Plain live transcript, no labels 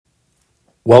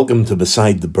Welcome to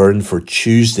Beside the Burn for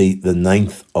Tuesday, the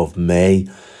 9th of May.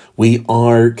 We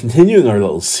are continuing our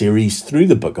little series through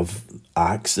the book of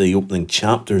Acts, the opening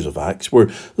chapters of Acts.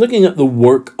 We're looking at the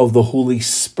work of the Holy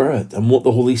Spirit and what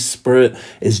the Holy Spirit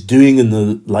is doing in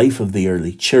the life of the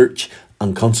early church,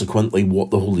 and consequently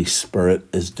what the Holy Spirit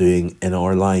is doing in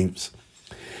our lives.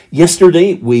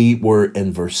 Yesterday we were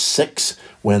in verse 6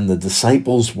 when the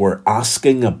disciples were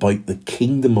asking about the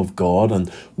kingdom of God and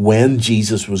when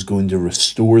Jesus was going to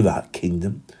restore that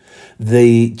kingdom.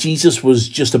 Jesus was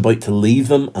just about to leave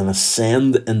them and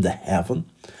ascend into heaven.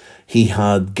 He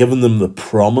had given them the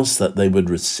promise that they would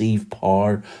receive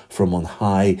power from on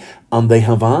high, and they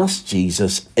have asked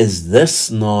Jesus, is this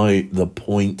now the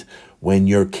point when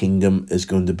your kingdom is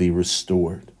going to be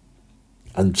restored?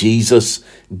 And Jesus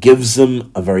gives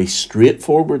them a very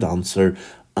straightforward answer,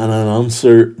 and an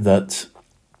answer that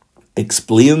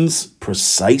explains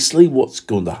precisely what's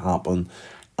going to happen,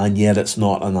 and yet it's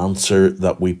not an answer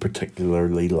that we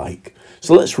particularly like.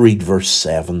 So let's read verse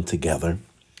 7 together.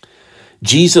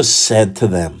 Jesus said to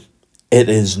them, "It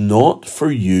is not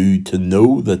for you to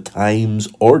know the times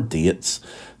or dates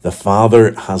the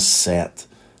Father has set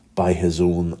by his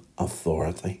own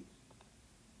authority."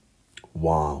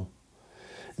 Wow.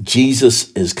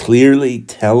 Jesus is clearly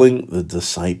telling the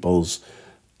disciples,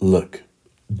 look,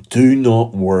 do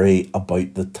not worry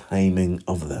about the timing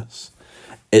of this.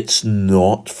 It's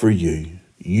not for you.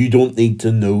 You don't need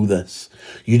to know this.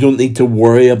 You don't need to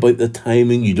worry about the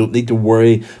timing. You don't need to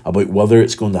worry about whether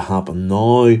it's going to happen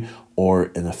now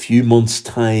or in a few months'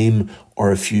 time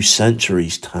or a few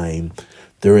centuries' time.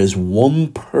 There is one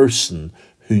person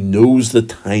who knows the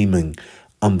timing,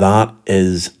 and that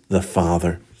is the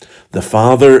Father. The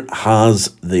Father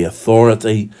has the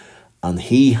authority, and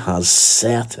he has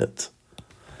set it,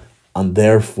 and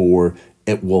therefore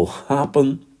it will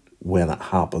happen when it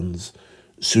happens,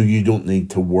 so you don't need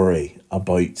to worry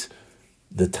about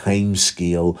the time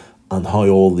scale and how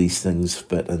all these things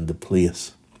fit into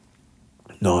place.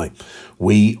 Now,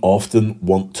 we often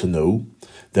want to know.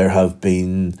 There have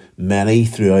been many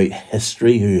throughout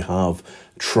history who have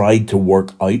tried to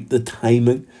work out the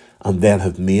timing and then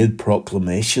have made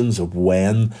proclamations of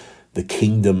when the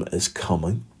kingdom is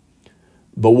coming.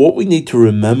 But what we need to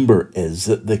remember is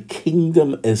that the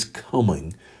kingdom is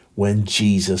coming when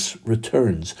Jesus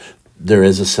returns. There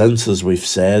is a sense, as we've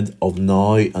said, of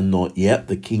now and not yet.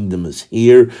 The kingdom is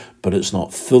here, but it's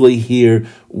not fully here.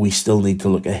 We still need to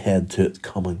look ahead to it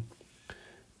coming.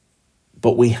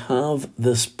 But we have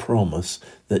this promise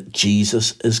that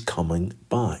Jesus is coming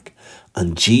back.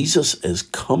 And Jesus is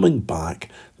coming back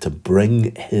to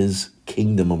bring his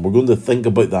kingdom. And we're going to think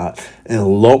about that in a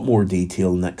lot more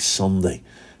detail next Sunday,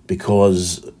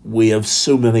 because we have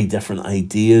so many different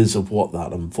ideas of what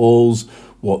that involves,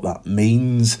 what that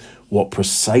means, what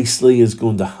precisely is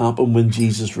going to happen when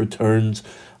Jesus returns.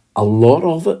 A lot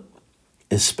of it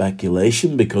is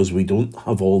speculation because we don't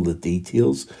have all the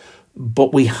details,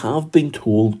 but we have been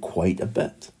told quite a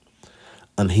bit.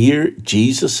 And here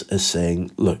Jesus is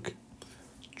saying, look,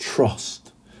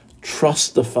 trust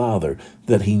the Father,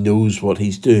 that he knows what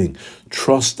he's doing.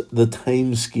 Trust the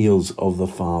time scales of the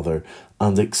Father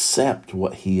and accept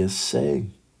what he is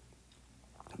saying.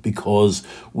 Because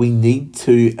we need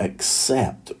to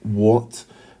accept what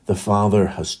the Father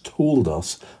has told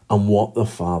us and what the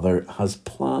Father has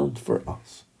planned for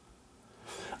us.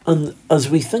 And as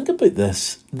we think about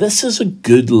this, this is a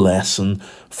good lesson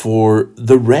for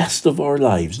the rest of our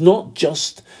lives, not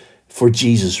just for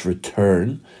Jesus'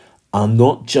 return and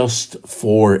not just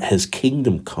for his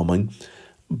kingdom coming,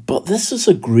 but this is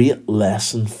a great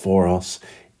lesson for us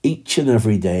each and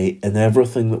every day in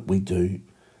everything that we do.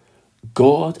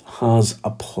 God has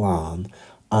a plan,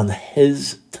 and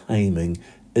his timing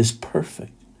is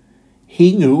perfect.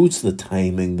 He knows the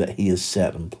timing that he has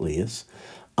set in place,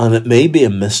 and it may be a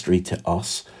mystery to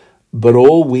us, but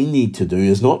all we need to do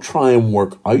is not try and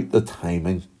work out the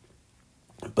timing,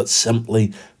 but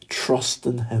simply trust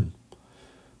in him.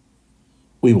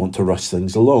 We want to rush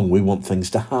things along. We want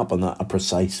things to happen at a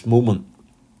precise moment.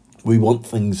 We want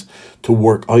things to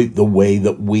work out the way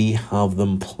that we have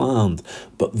them planned.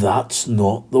 But that's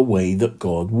not the way that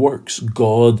God works.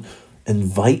 God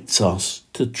invites us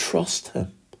to trust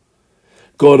him.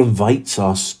 God invites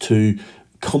us to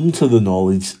come to the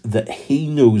knowledge that he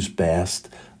knows best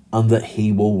and that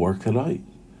he will work it out.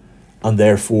 And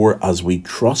therefore, as we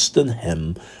trust in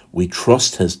him, we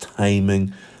trust his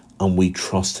timing and we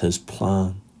trust his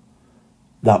plan.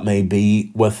 That may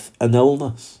be with an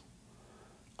illness,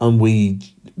 and we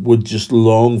would just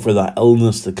long for that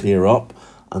illness to clear up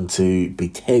and to be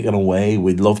taken away.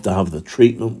 We'd love to have the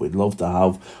treatment. We'd love to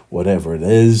have whatever it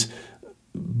is.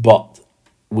 But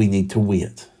we need to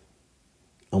wait.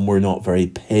 And we're not very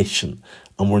patient.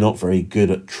 And we're not very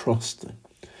good at trusting.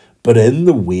 But in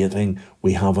the waiting,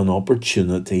 we have an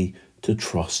opportunity to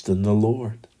trust in the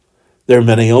Lord. There are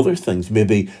many other things,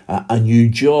 maybe a new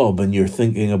job, and you're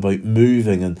thinking about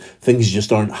moving and things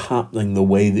just aren't happening the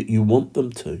way that you want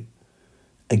them to.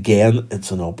 Again,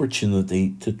 it's an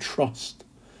opportunity to trust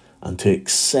and to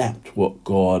accept what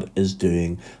God is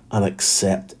doing and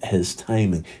accept his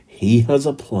timing. He has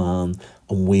a plan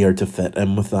and we are to fit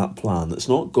in with that plan. It's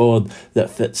not God that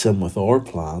fits in with our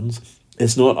plans.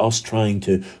 It's not us trying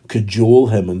to cajole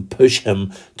him and push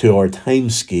him to our time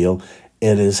scale.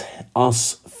 It is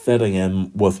us fitting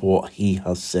in with what he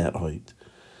has set out.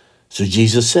 So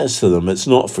Jesus says to them, it's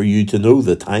not for you to know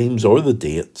the times or the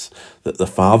dates that the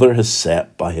Father has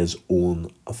set by his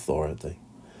own authority.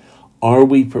 Are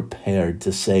we prepared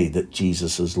to say that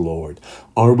Jesus is Lord?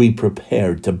 Are we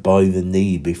prepared to bow the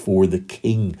knee before the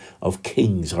King of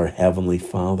Kings, our Heavenly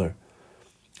Father?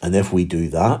 And if we do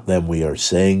that, then we are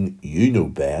saying, you know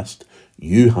best,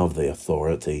 you have the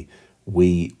authority,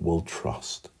 we will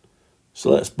trust. So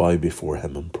let's bow before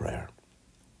him in prayer.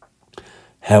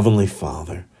 Heavenly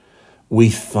Father, we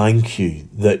thank you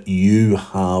that you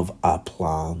have a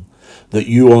plan, that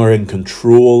you are in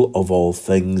control of all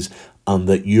things, and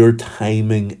that your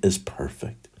timing is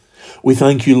perfect. We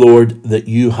thank you, Lord, that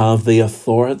you have the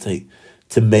authority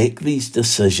to make these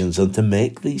decisions and to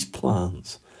make these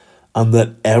plans, and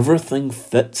that everything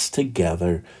fits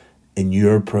together in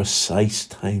your precise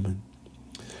timing.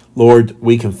 Lord,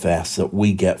 we confess that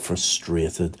we get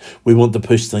frustrated. We want to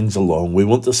push things along. We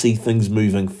want to see things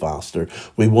moving faster.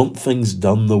 We want things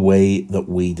done the way that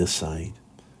we decide.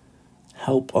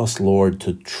 Help us, Lord,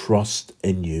 to trust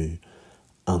in you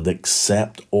and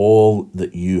accept all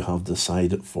that you have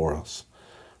decided for us.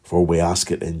 For we ask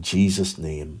it in Jesus'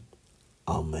 name.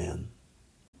 Amen.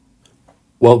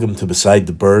 Welcome to Beside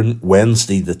the Burn,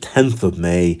 Wednesday the 10th of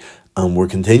May, and we're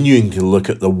continuing to look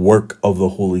at the work of the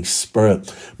Holy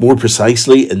Spirit. More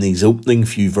precisely, in these opening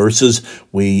few verses,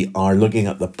 we are looking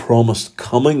at the promised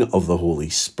coming of the Holy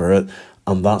Spirit,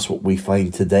 and that's what we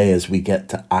find today as we get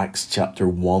to Acts chapter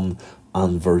 1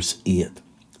 and verse 8.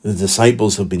 The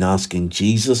disciples have been asking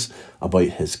Jesus about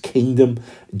his kingdom.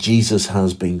 Jesus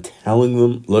has been telling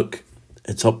them, look,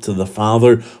 it's up to the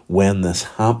Father when this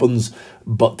happens.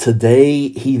 But today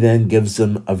he then gives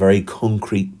them a very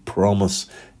concrete promise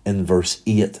in verse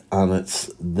 8. And it's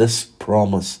this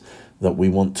promise that we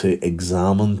want to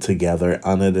examine together.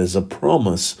 And it is a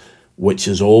promise which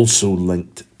is also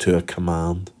linked to a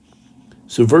command.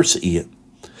 So verse 8,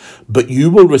 but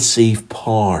you will receive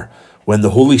power when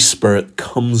the Holy Spirit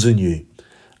comes in you,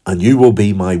 and you will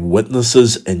be my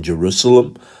witnesses in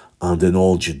Jerusalem and in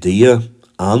all Judea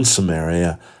and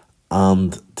Samaria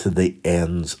and to the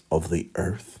ends of the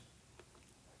earth.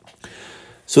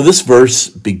 So this verse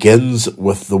begins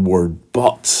with the word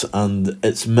but, and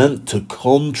it's meant to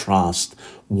contrast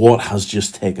what has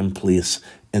just taken place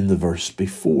in the verse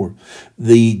before.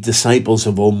 The disciples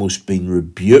have almost been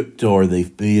rebuked, or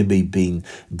they've maybe been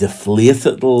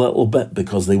deflated a little bit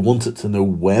because they wanted to know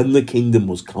when the kingdom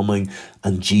was coming,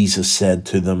 and Jesus said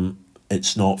to them,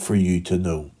 it's not for you to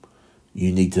know.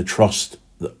 You need to trust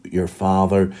your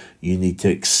Father. You need to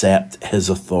accept his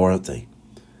authority.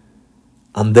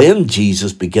 And then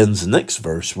Jesus begins the next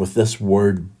verse with this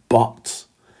word but.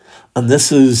 And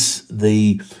this is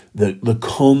the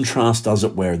contrast, as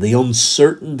it were. The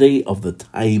uncertainty of the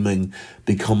timing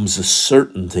becomes the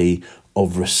certainty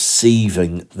of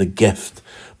receiving the gift.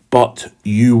 But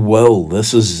you will.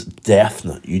 This is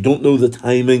definite. You don't know the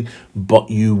timing, but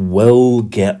you will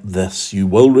get this. You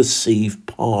will receive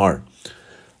power.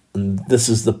 And this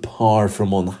is the power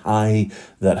from on high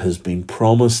that has been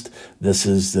promised. This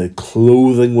is the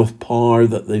clothing with power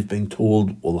that they've been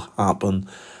told will happen.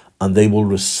 And they will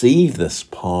receive this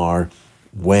power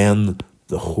when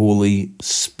the Holy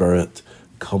Spirit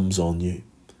comes on you.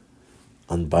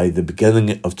 And by the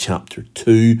beginning of chapter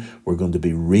 2, we're going to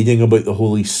be reading about the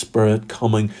Holy Spirit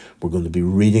coming. We're going to be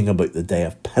reading about the day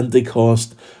of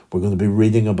Pentecost. We're going to be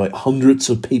reading about hundreds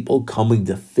of people coming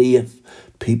to faith,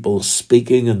 people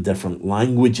speaking in different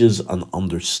languages and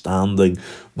understanding.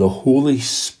 The Holy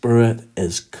Spirit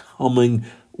is coming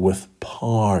with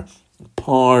power.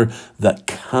 Power that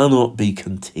cannot be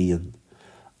contained,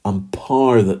 and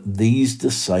power that these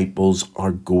disciples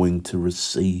are going to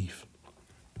receive.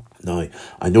 Now,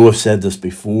 I know I've said this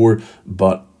before,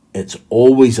 but it's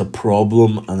always a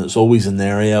problem, and it's always an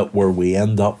area where we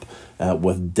end up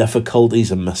with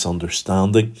difficulties and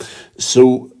misunderstanding.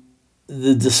 So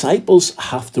the disciples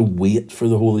have to wait for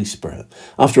the Holy Spirit.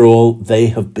 After all, they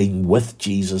have been with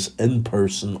Jesus in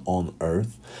person on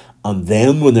earth. And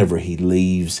then whenever he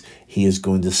leaves, he is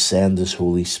going to send his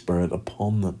Holy Spirit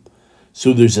upon them.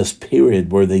 So there's this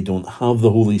period where they don't have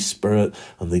the Holy Spirit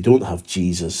and they don't have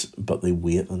Jesus, but they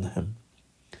wait on him.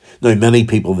 Now, many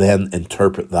people then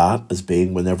interpret that as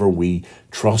being whenever we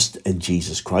trust in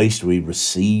Jesus Christ, we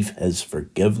receive his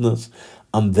forgiveness,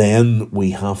 and then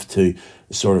we have to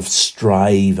sort of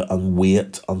strive and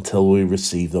wait until we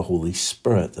receive the Holy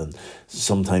Spirit. And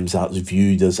sometimes that's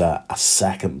viewed as a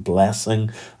second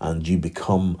blessing, and you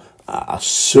become a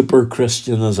super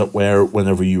Christian, as it were,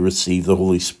 whenever you receive the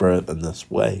Holy Spirit in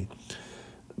this way.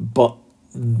 But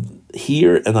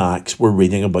here in Acts, we're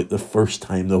reading about the first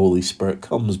time the Holy Spirit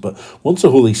comes. But once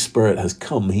the Holy Spirit has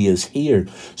come, he is here.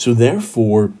 So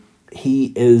therefore,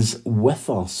 he is with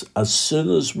us as soon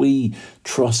as we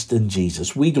trust in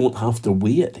Jesus. We don't have to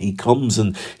wait. He comes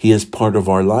and he is part of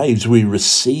our lives. We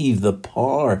receive the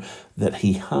power that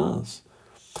he has.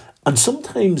 And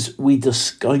sometimes we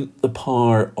discount the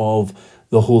power of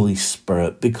the Holy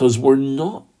Spirit because we're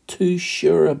not too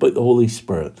sure about the Holy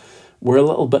Spirit. We're a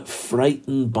little bit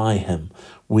frightened by him.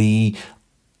 We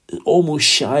almost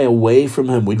shy away from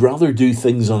him. We'd rather do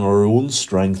things on our own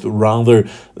strength rather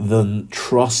than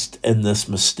trust in this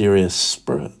mysterious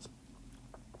Spirit.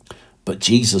 But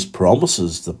Jesus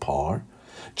promises the power.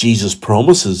 Jesus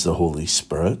promises the Holy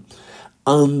Spirit.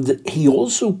 And he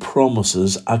also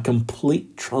promises a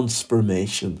complete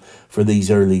transformation for these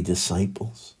early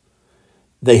disciples.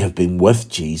 They have been with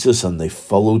Jesus and they've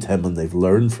followed him and they've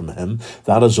learned from him.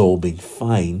 That has all been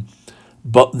fine.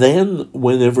 But then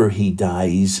whenever he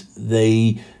dies,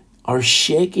 they are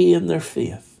shaky in their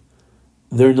faith.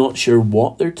 They're not sure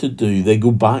what they're to do. They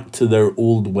go back to their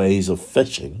old ways of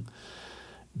fishing.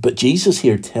 But Jesus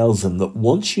here tells them that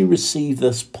once you receive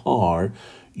this power,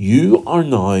 you are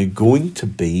now going to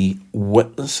be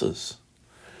witnesses.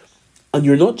 And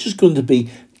you're not just going to be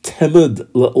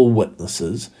timid little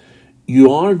witnesses.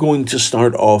 You are going to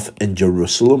start off in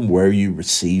Jerusalem where you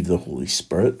receive the Holy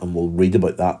Spirit, and we'll read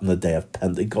about that on the day of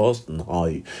Pentecost and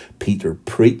how Peter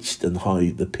preached and how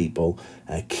the people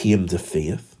came to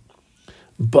faith.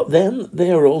 But then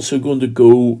they are also going to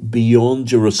go beyond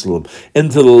Jerusalem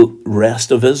into the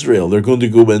rest of Israel. They're going to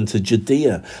go into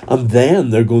Judea, and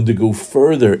then they're going to go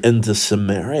further into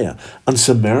Samaria. And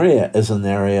Samaria is an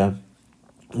area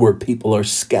where people are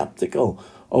skeptical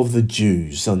of the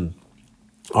Jews and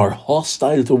are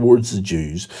hostile towards the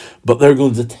Jews, but they're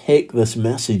going to take this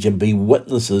message and be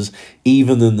witnesses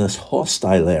even in this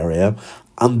hostile area.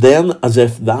 And then, as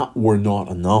if that were not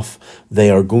enough, they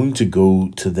are going to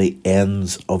go to the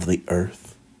ends of the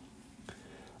earth.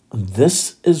 And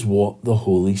this is what the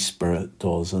Holy Spirit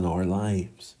does in our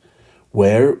lives.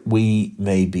 Where we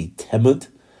may be timid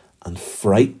and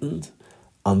frightened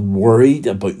and worried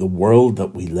about the world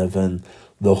that we live in,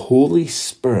 the Holy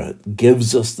Spirit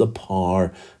gives us the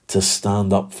power to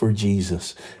stand up for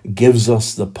Jesus, gives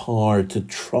us the power to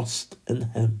trust in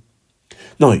him.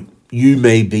 Now, you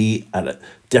may be at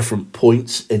different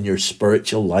points in your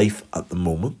spiritual life at the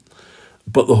moment,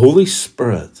 but the Holy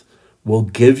Spirit will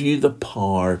give you the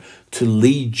power to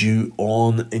lead you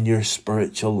on in your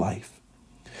spiritual life.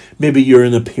 Maybe you're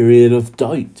in a period of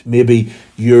doubt. Maybe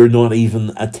you're not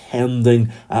even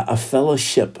attending a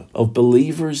fellowship of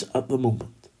believers at the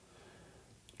moment.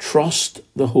 Trust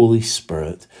the Holy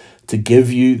Spirit to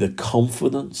give you the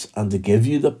confidence and to give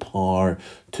you the power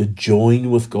to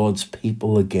join with God's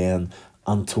people again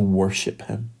and to worship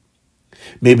him.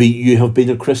 Maybe you have been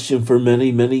a Christian for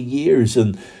many, many years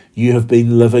and you have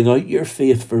been living out your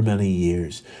faith for many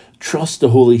years. Trust the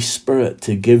Holy Spirit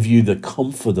to give you the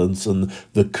confidence and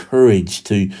the courage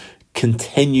to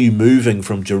continue moving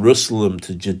from Jerusalem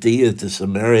to Judea to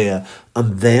Samaria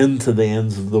and then to the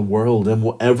ends of the world, and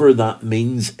whatever that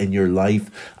means in your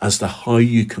life as to how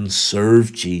you can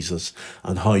serve Jesus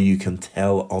and how you can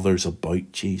tell others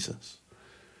about Jesus.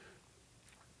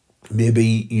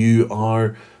 Maybe you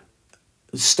are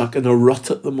stuck in a rut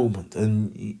at the moment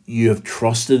and you have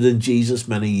trusted in Jesus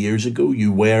many years ago. You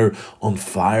were on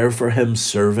fire for him,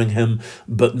 serving him,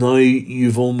 but now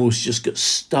you've almost just got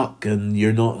stuck and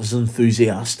you're not as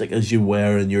enthusiastic as you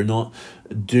were and you're not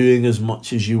doing as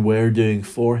much as you were doing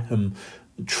for him.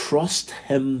 Trust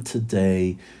him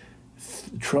today.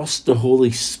 Trust the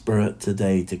Holy Spirit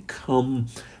today to come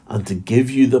and to give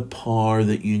you the power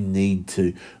that you need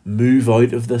to move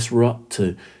out of this rut,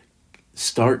 to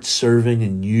start serving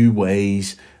in new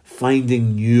ways,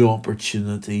 finding new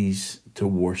opportunities to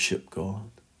worship God.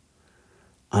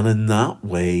 And in that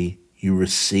way, you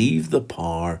receive the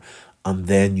power and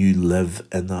then you live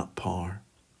in that power.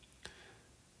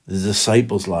 The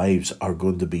disciples' lives are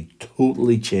going to be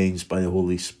totally changed by the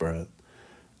Holy Spirit,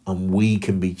 and we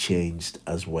can be changed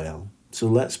as well. So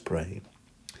let's pray.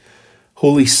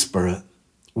 Holy Spirit,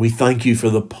 we thank you for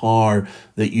the power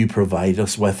that you provide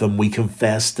us with, and we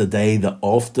confess today that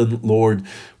often, Lord,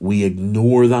 we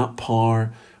ignore that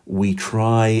power. We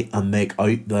try and make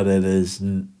out that it is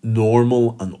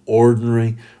normal and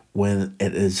ordinary when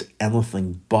it is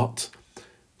anything but.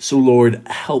 So, Lord,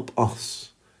 help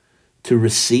us to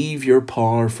receive your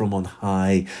power from on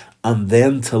high and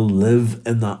then to live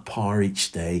in that power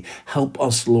each day. Help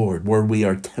us, Lord, where we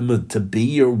are timid, to be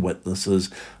your witnesses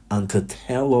and to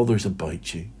tell others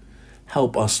about you.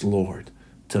 Help us, Lord,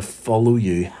 to follow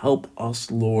you. Help us,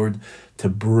 Lord, to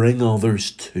bring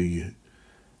others to you.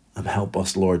 And help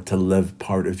us, Lord, to live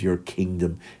part of your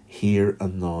kingdom here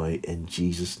and now in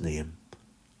Jesus' name.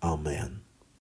 Amen.